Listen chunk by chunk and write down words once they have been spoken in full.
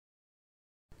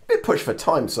bit pushed for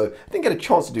time, so I didn't get a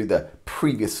chance to do the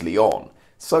previously on.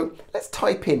 So let's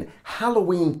type in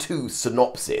Halloween 2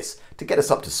 synopsis to get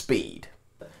us up to speed.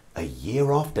 A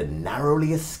year after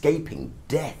narrowly escaping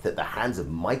death at the hands of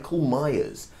Michael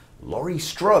Myers, Laurie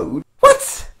Strode...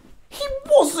 What? He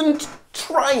wasn't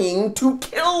trying to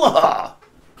kill her!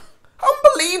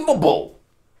 Unbelievable!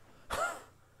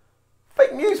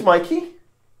 Fake news, Mikey.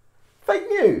 Fake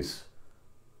news.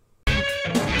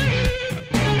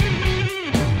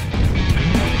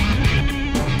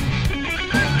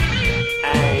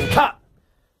 And cut!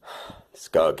 Let's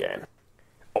go again.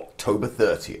 October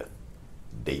 30th,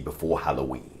 day before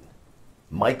Halloween.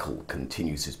 Michael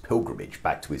continues his pilgrimage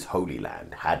back to his holy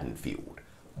land, Haddonfield,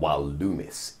 while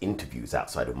Loomis interviews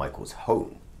outside of Michael's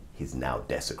home, his now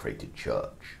desecrated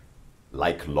church.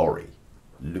 Like Laurie,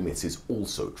 Loomis is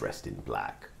also dressed in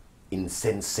black. In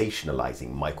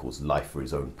sensationalizing Michael's life for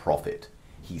his own profit,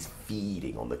 he's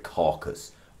feeding on the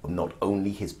carcass of not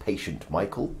only his patient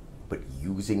Michael, but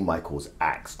using Michael's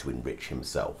axe to enrich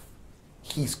himself.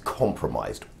 He's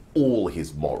compromised all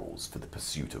his morals for the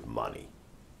pursuit of money.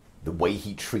 The way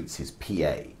he treats his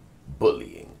PA,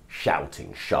 bullying,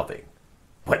 shouting, shoving,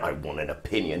 when I want an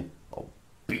opinion, I'll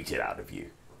beat it out of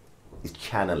you, is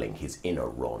channeling his inner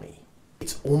Ronnie.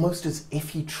 It's almost as if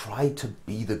he tried to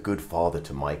be the good father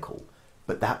to Michael,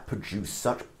 but that produced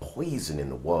such poison in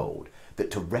the world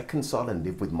that to reconcile and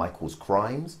live with Michael's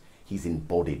crimes, he's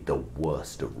embodied the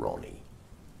worst of Ronnie.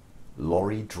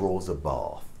 Laurie draws a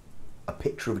bath. A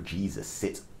picture of Jesus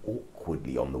sits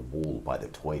awkwardly on the wall by the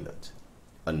toilet.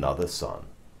 Another son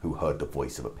who heard the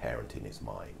voice of a parent in his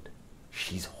mind.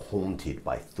 She's haunted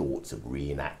by thoughts of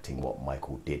reenacting what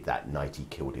Michael did that night he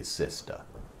killed his sister,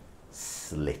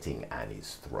 slitting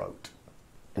Annie's throat.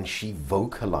 And she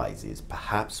vocalizes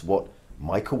perhaps what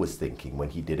Michael was thinking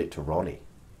when he did it to Ronnie.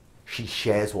 She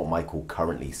shares what Michael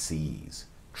currently sees,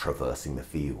 traversing the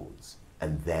fields,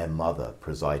 and their mother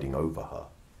presiding over her.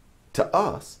 To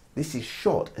us, this is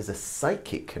shot as a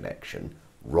psychic connection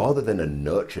rather than a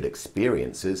nurtured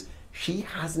experience, as she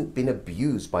hasn't been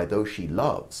abused by those she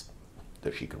loves,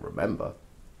 that she can remember.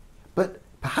 But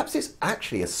perhaps it's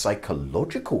actually a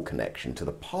psychological connection to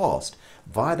the past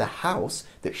via the house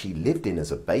that she lived in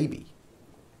as a baby.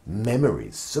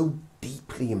 Memories so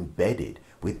deeply embedded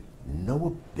with no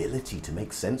ability to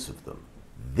make sense of them.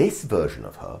 This version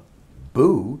of her,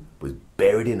 Boo, was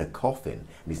buried in a coffin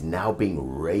and is now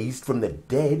being raised from the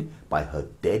dead by her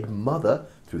dead mother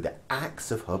through the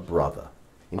axe of her brother,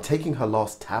 in taking her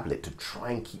last tablet to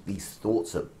try and keep these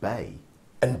thoughts at bay,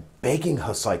 and begging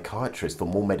her psychiatrist for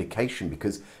more medication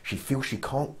because she feels she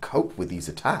can't cope with these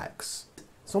attacks.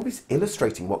 Zombie's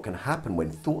illustrating what can happen when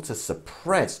thoughts are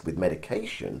suppressed with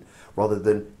medication rather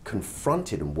than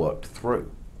confronted and worked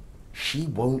through. She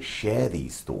won't share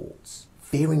these thoughts,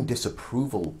 fearing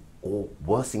disapproval or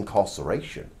worse,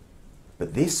 incarceration.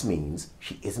 But this means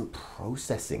she isn't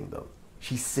processing them.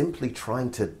 She's simply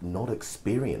trying to not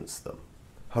experience them.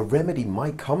 Her remedy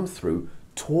might come through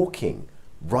talking,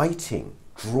 writing,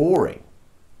 drawing.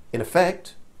 In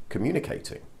effect,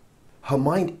 communicating. Her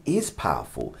mind is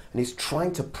powerful and is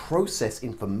trying to process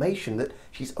information that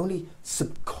she's only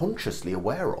subconsciously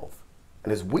aware of.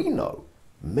 And as we know,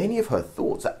 many of her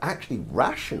thoughts are actually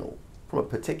rational from a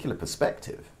particular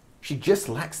perspective. She just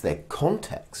lacks their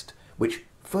context, which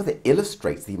further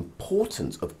illustrates the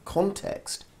importance of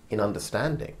context in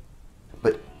understanding.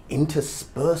 But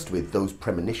interspersed with those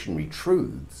premonitionary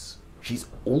truths, she's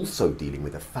also dealing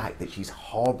with the fact that she's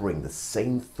harboring the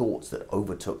same thoughts that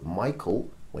overtook Michael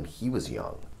when he was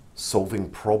young, solving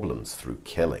problems through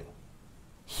killing.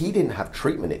 He didn't have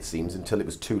treatment, it seems, until it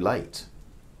was too late.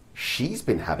 She's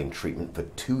been having treatment for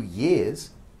 2 years,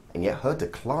 and yet her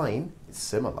decline is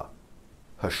similar.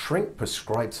 Her shrink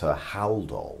prescribes her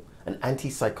Haldol, an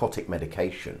antipsychotic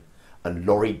medication, and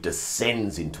Laurie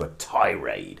descends into a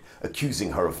tirade,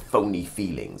 accusing her of phony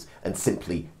feelings and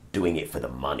simply doing it for the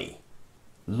money.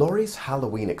 Laurie's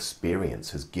Halloween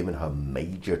experience has given her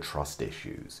major trust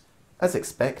issues, as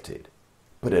expected.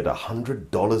 But at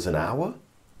 $100 an hour?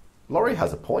 Laurie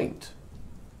has a point.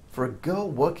 For a girl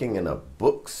working in a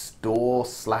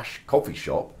bookstore/coffee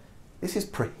shop, this is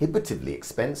prohibitively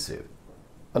expensive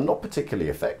and not particularly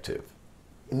effective.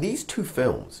 In these two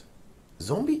films,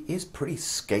 Zombie is pretty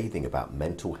scathing about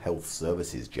mental health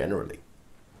services generally.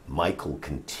 Michael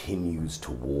continues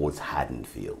towards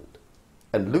Haddonfield,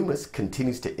 and Loomis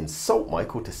continues to insult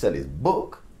Michael to sell his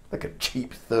book like a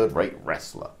cheap third-rate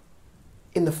wrestler.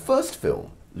 In the first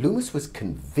film, Loomis was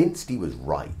convinced he was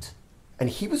right, and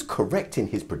he was correct in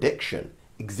his prediction,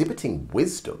 exhibiting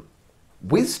wisdom.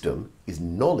 Wisdom is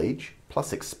knowledge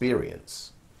plus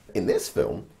experience. In this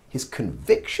film, His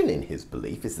conviction in his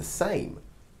belief is the same,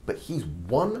 but he's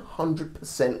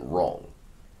 100% wrong.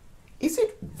 Is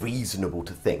it reasonable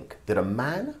to think that a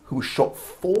man who was shot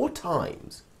 4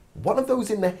 times, one of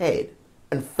those in the head,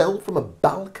 and fell from a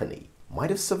balcony might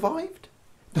have survived?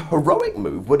 The heroic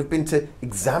move would have been to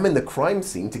examine the crime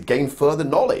scene to gain further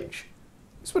knowledge.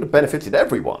 This would have benefited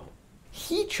everyone.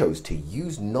 He chose to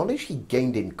use knowledge he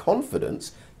gained in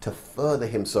confidence to further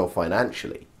himself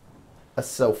financially. A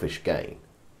selfish gain.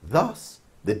 Thus,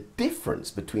 the difference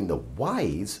between the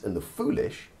wise and the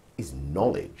foolish is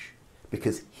knowledge,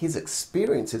 because his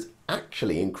experiences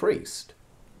actually increased.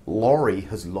 Laurie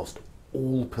has lost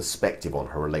all perspective on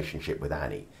her relationship with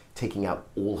Annie, taking out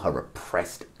all her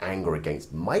repressed anger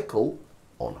against Michael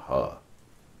on her.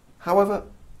 However,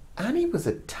 Annie was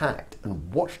attacked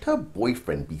and watched her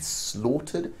boyfriend be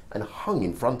slaughtered and hung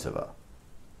in front of her.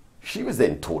 She was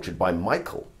then tortured by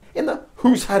Michael. In the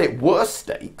who's had it worse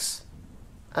stakes,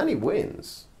 Annie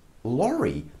wins.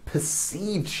 Laurie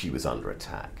perceived she was under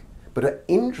attack, but her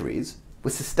injuries were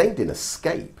sustained in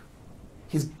escape.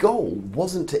 His goal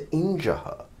wasn't to injure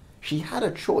her. She had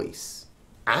a choice.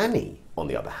 Annie, on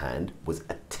the other hand, was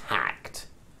attacked.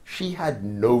 She had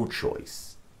no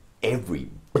choice. Every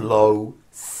blow,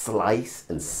 slice,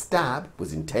 and stab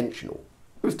was intentional.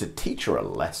 It was to teach her a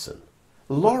lesson.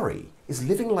 Laurie is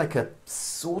living like a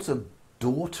sort of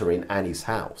daughter in Annie's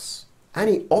house.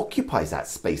 Annie occupies that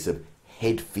space of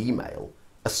head female,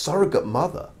 a surrogate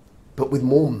mother, but with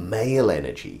more male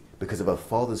energy because of her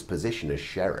father's position as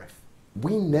sheriff.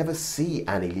 We never see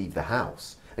Annie leave the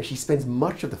house, and she spends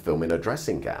much of the film in her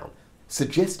dressing gown,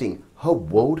 suggesting her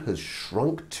world has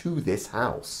shrunk to this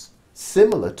house,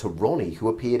 similar to Ronnie, who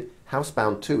appeared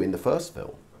housebound 2 in the first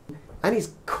film.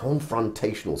 Annie's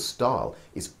confrontational style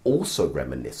is also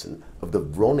reminiscent of the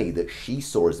Ronnie that she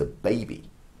saw as a baby,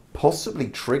 possibly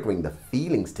triggering the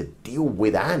feelings to deal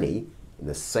with Annie in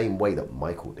the same way that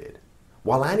Michael did.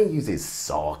 While Annie uses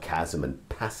sarcasm and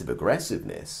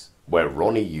passive-aggressiveness, where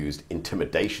Ronnie used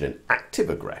intimidation and active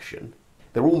aggression,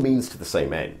 they're all means to the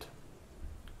same end: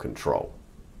 control.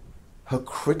 Her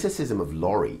criticism of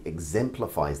Laurie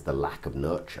exemplifies the lack of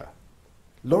nurture.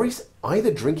 Laurie's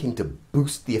either drinking to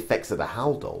boost the effects of the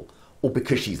Haldol, or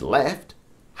because she's left,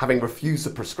 having refused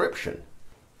a prescription.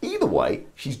 Either way,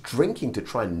 she's drinking to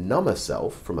try and numb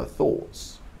herself from her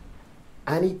thoughts.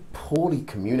 Annie poorly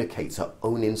communicates her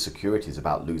own insecurities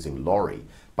about losing Laurie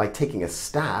by taking a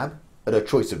stab at her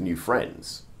choice of new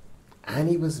friends.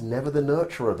 Annie was never the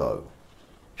nurturer, though.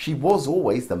 She was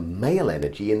always the male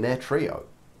energy in their trio.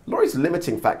 Laurie's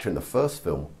limiting factor in the first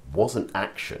film wasn't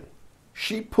action.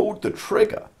 She pulled the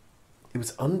trigger. It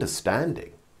was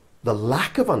understanding. The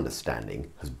lack of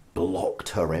understanding has blocked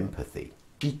her empathy.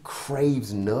 She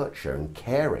craves nurture and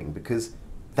caring because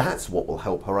that's what will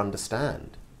help her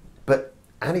understand. But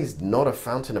Annie's not a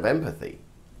fountain of empathy,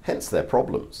 hence their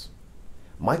problems.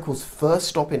 Michael's first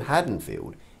stop in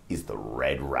Haddonfield is the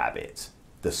Red Rabbit,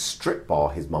 the strip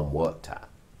bar his mum worked at,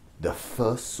 the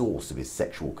first source of his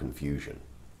sexual confusion.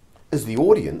 As the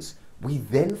audience, we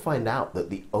then find out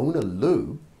that the owner,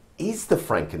 Lou, is the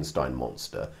Frankenstein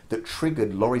monster that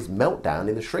triggered Laurie's meltdown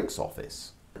in the shrink's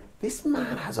office. This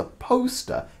man has a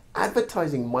poster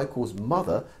advertising Michael's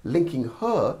mother, linking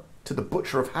her to the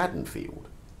Butcher of Haddonfield.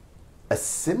 A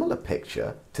similar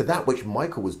picture to that which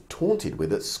Michael was taunted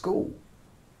with at school.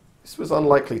 This was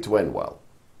unlikely to end well.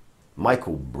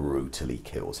 Michael brutally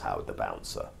kills Howard the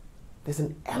Bouncer. There's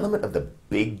an element of the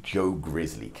Big Joe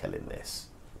Grizzly kill in this,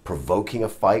 provoking a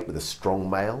fight with a strong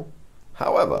male.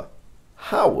 However,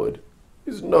 Howard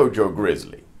is no Joe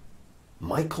Grizzly.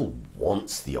 Michael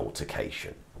wants the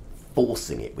altercation,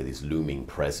 forcing it with his looming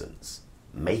presence,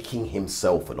 making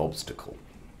himself an obstacle.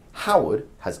 Howard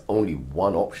has only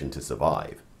one option to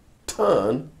survive: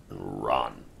 turn and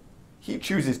run. He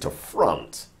chooses to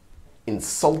front,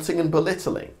 insulting and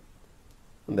belittling,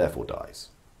 and therefore dies.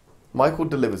 Michael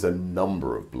delivers a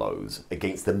number of blows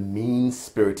against the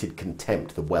mean-spirited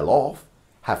contempt the well-off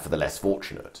have for the less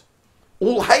fortunate.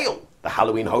 All hail the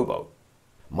Halloween hobo!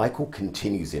 Michael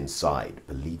continues inside,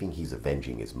 believing he's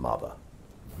avenging his mother.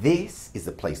 This is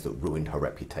the place that ruined her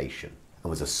reputation and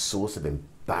was a source of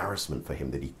embarrassment for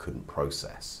him that he couldn't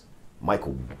process.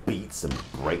 Michael beats and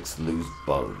breaks Lou's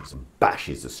bones and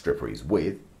bashes the stripper he's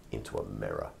with into a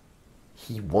mirror.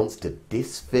 He wants to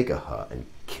disfigure her and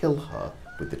kill her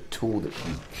with the tool that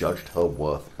she's judged her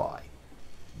worth by: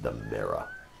 the mirror.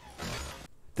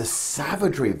 The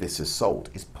savagery of this assault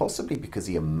is possibly because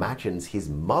he imagines his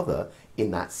mother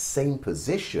in that same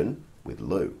position with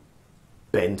Lou,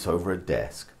 bent over a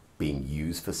desk, being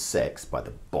used for sex by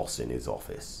the boss in his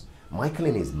office. Michael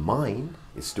in his mind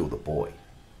is still the boy.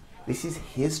 This is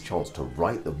his chance to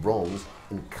right the wrongs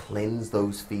and cleanse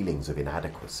those feelings of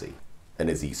inadequacy. And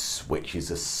as he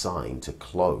switches a sign to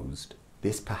closed,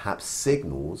 this perhaps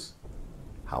signals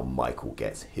how Michael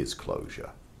gets his closure.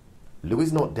 Lou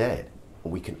is not dead,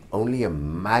 and we can only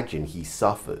imagine he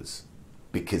suffers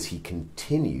because he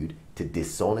continued to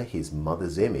dishonor his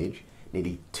mother's image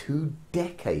nearly 2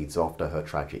 decades after her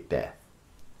tragic death.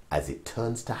 As it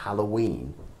turns to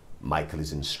Halloween, Michael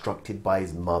is instructed by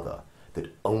his mother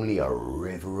that only a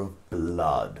river of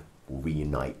blood will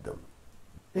reunite them.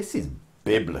 This is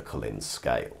biblical in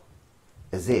scale,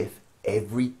 as if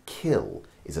every kill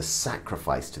is a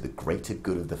sacrifice to the greater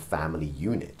good of the family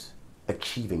unit,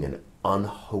 achieving an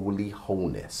unholy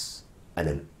wholeness and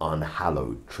an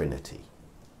unhallowed trinity.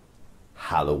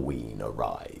 Halloween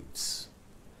arrives.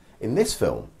 In this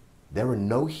film, there are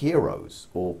no heroes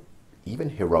or even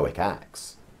heroic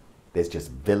acts. There's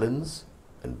just villains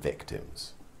and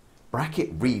victims.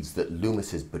 Brackett reads that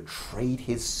Loomis has betrayed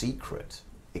his secret,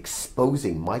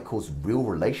 exposing Michael's real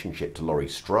relationship to Laurie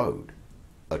Strode,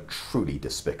 a truly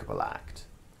despicable act.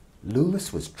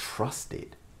 Loomis was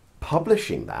trusted.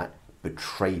 Publishing that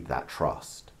betrayed that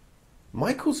trust.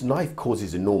 Michael's knife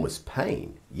causes enormous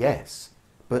pain, yes,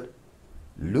 but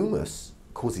Loomis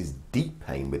causes deep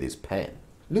pain with his pen.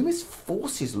 Loomis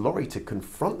forces Laurie to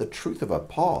confront the truth of her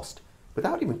past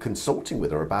without even consulting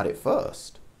with her about it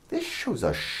first. This shows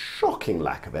a shocking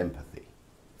lack of empathy.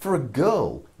 For a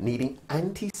girl needing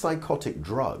antipsychotic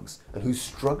drugs and who's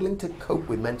struggling to cope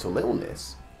with mental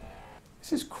illness,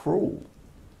 this is cruel.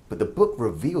 But the book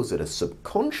reveals at a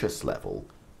subconscious level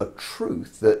a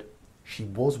truth that she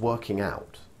was working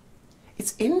out.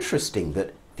 It's interesting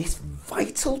that this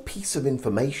vital piece of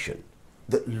information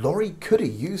that Laurie could have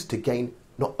used to gain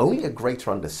not only a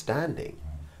greater understanding,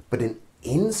 but an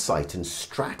insight and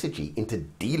strategy into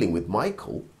dealing with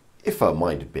Michael, if her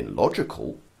mind had been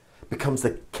logical, becomes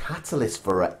the catalyst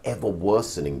for her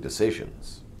ever-worsening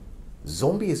decisions.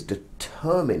 Zombie is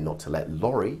determined not to let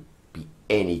Laurie be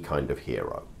any kind of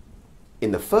hero.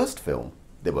 In the first film,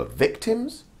 there were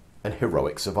victims and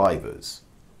heroic survivors.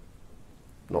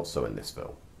 Not so in this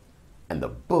film. And the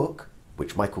book,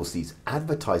 which Michael sees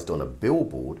advertised on a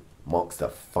billboard, marks the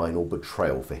final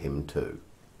betrayal for him too.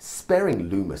 Sparing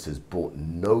Loomis has brought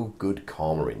no good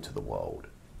karma into the world.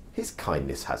 His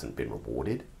kindness hasn't been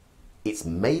rewarded. It's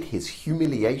made his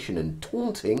humiliation and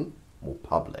taunting more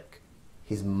public.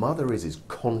 His mother is his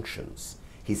conscience,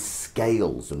 his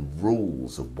scales and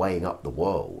rules of weighing up the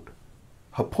world.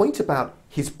 Her point about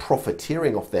his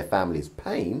profiteering off their family's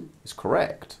pain is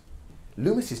correct.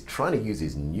 Loomis is trying to use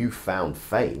his newfound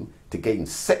fame to gain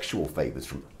sexual favors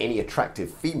from any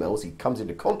attractive females he comes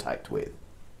into contact with.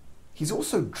 He's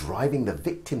also driving the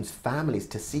victims' families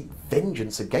to seek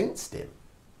vengeance against him.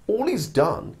 All he's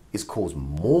done is cause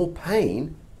more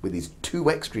pain with his 2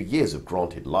 extra years of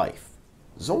granted life.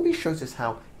 Zombie shows us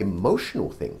how emotional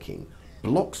thinking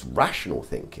blocks rational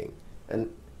thinking,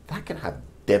 and that can have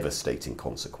devastating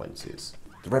consequences.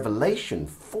 The revelation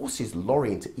forces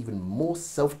Laurie into even more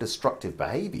self-destructive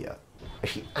behavior as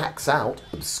she acts out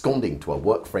absconding to her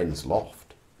work friend's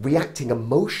loft, reacting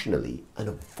emotionally and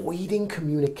avoiding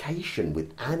communication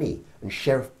with Annie and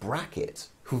Sheriff Brackett,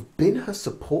 who've been her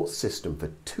support system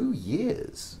for 2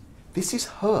 years. This is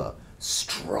her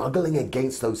struggling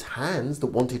against those hands that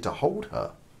wanted to hold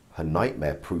her. Her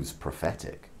nightmare proves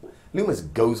prophetic. Loomis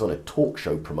goes on a talk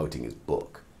show promoting his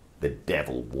book, The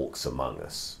Devil Walks Among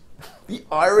Us. The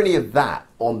irony of that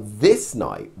on this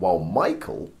night while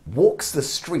Michael walks the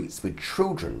streets with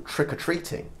children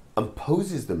trick-or-treating and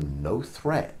poses them no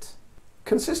threat.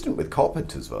 Consistent with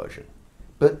Carpenter's version.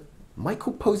 But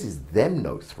Michael poses them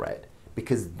no threat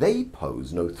because they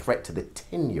pose no threat to the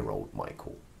 10-year-old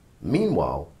Michael.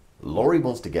 Meanwhile, Laurie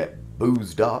wants to get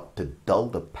boozed up to dull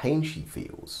the pain she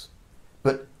feels.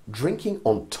 But drinking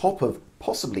on top of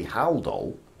possibly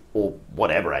Haldol, or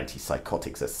whatever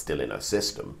antipsychotics are still in her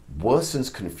system,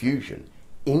 worsens confusion,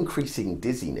 increasing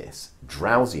dizziness,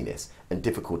 drowsiness, and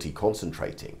difficulty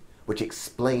concentrating, which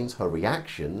explains her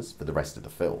reactions for the rest of the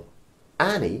film.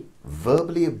 Annie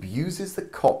verbally abuses the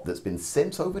cop that's been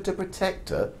sent over to protect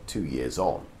her 2 years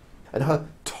on, and her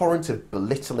torrent of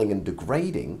belittling and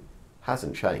degrading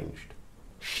hasn't changed.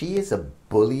 She is a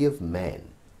bully of men,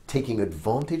 taking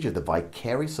advantage of the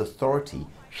vicarious authority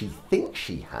she thinks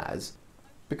she has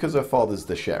because her father's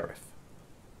the sheriff.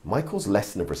 Michael's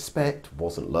lesson of respect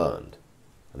wasn't learned,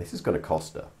 and this is going to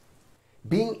cost her.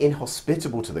 Being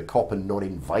inhospitable to the cop and not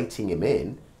inviting him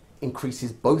in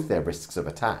increases both their risks of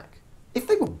attack. If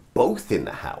they were both in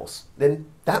the house, then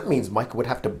that means Michael would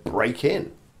have to break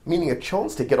in, meaning a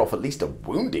chance to get off at least a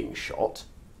wounding shot.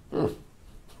 For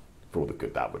all the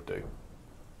good that would do.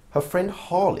 Her friend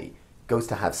Harley goes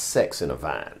to have sex in a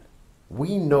van.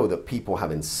 We know that people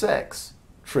having sex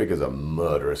triggers a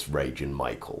murderous rage in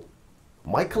Michael.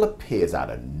 Michael appears out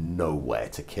of nowhere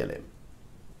to kill him.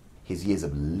 His years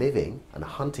of living and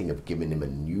hunting have given him a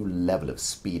new level of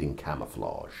speed and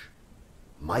camouflage.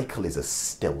 Michael is a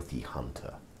stealthy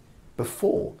hunter.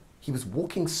 Before, he was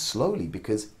walking slowly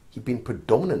because he'd been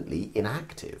predominantly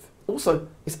inactive. Also,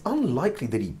 it's unlikely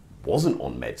that he wasn't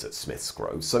on meds at Smith's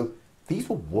Grove, so these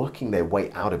were working their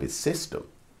way out of his system.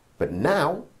 But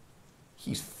now,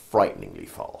 he's frighteningly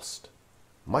fast.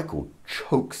 Michael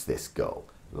chokes this girl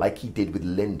like he did with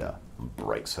Linda and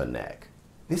breaks her neck.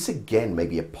 This again may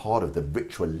be a part of the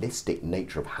ritualistic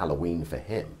nature of Halloween for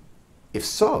him. If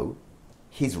so,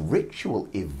 his ritual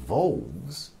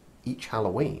evolves each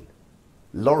Halloween.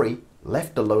 Laurie,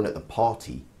 left alone at the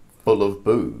party, full of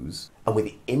booze, and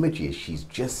with images she's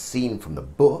just seen from the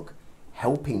book,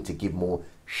 helping to give more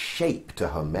shape to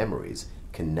her memories,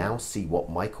 can now see what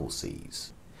Michael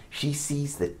sees. She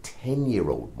sees the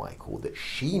 10-year-old Michael that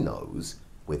she knows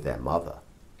with their mother.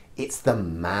 It's the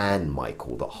man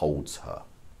Michael that holds her.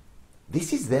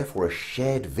 This is therefore a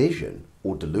shared vision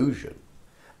or delusion.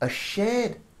 A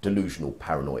shared delusional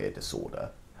paranoia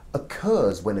disorder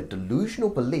occurs when a delusional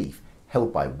belief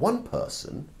held by one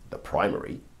person, the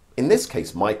primary, in this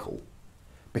case Michael,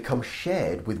 becomes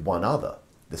shared with one other,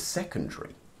 the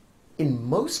secondary. In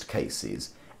most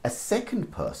cases, a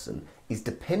second person is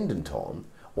dependent on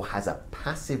or has a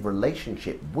passive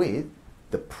relationship with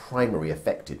the primary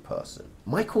affected person.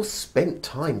 Michael spent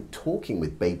time talking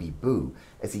with Baby Boo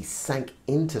as he sank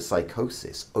into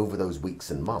psychosis over those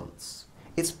weeks and months.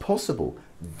 It's possible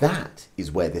that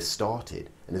is where this started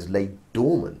and has laid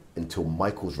dormant until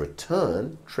Michael's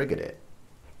return triggered it.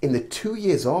 In the 2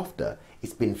 years after,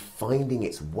 it's been finding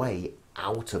its way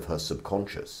out of her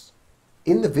subconscious.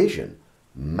 In the vision,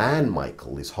 man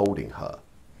Michael is holding her.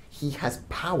 He has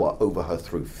power over her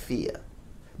through fear.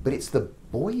 But it's the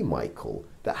boy Michael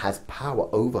that has power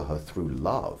over her through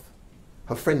love.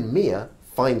 Her friend Mia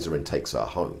finds her and takes her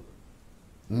home.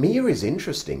 Mia is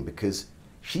interesting because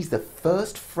she's the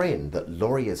first friend that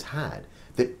Laurie has had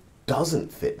that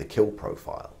doesn't fit the kill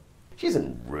profile. She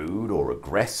isn't rude or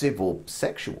aggressive or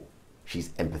sexual. She's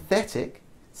empathetic,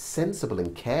 sensible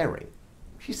and caring.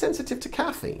 She's sensitive to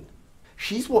caffeine.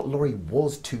 She's what Laurie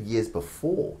was 2 years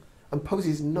before and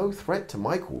poses no threat to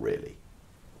Michael really.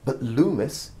 But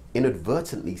Loomis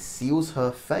inadvertently seals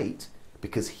her fate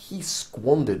because he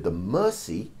squandered the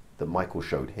mercy that Michael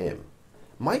showed him.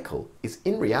 Michael is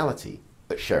in reality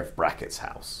at Sheriff Brackett's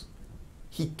house.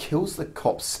 He kills the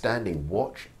cops standing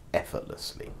watch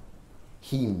effortlessly.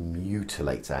 He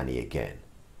mutilates Annie again,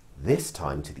 this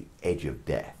time to the edge of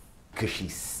death, because she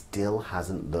still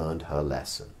hasn't learned her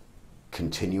lesson,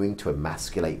 continuing to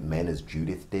emasculate men as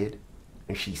Judith did,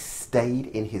 and she stayed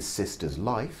in his sister's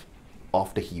life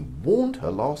after he warned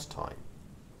her last time.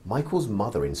 Michael's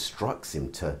mother instructs him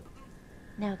to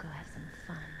now go have some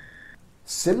fun.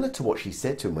 Similar to what she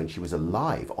said to him when she was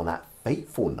alive on that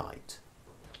fateful night.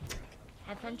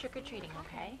 Have fun trick-or-treating,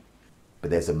 okay?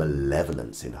 But there's a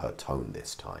malevolence in her tone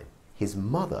this time. His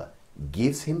mother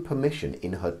gives him permission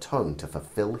in her tone to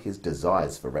fulfill his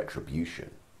desires for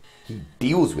retribution. He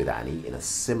deals with Annie in a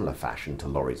similar fashion to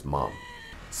Laurie's mum,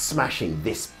 smashing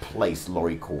this place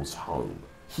Laurie calls home.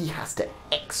 He has to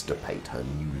extirpate her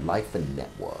new life and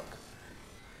network.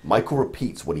 Michael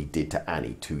repeats what he did to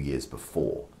Annie 2 years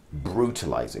before,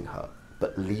 brutalizing her,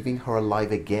 but leaving her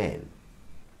alive again.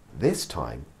 This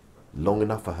time, long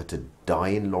enough for her to die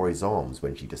in Laurie's arms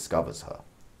when she discovers her.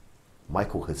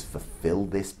 Michael has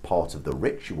fulfilled this part of the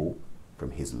ritual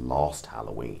from his last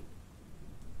Halloween.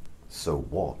 So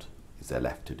what is there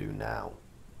left to do now?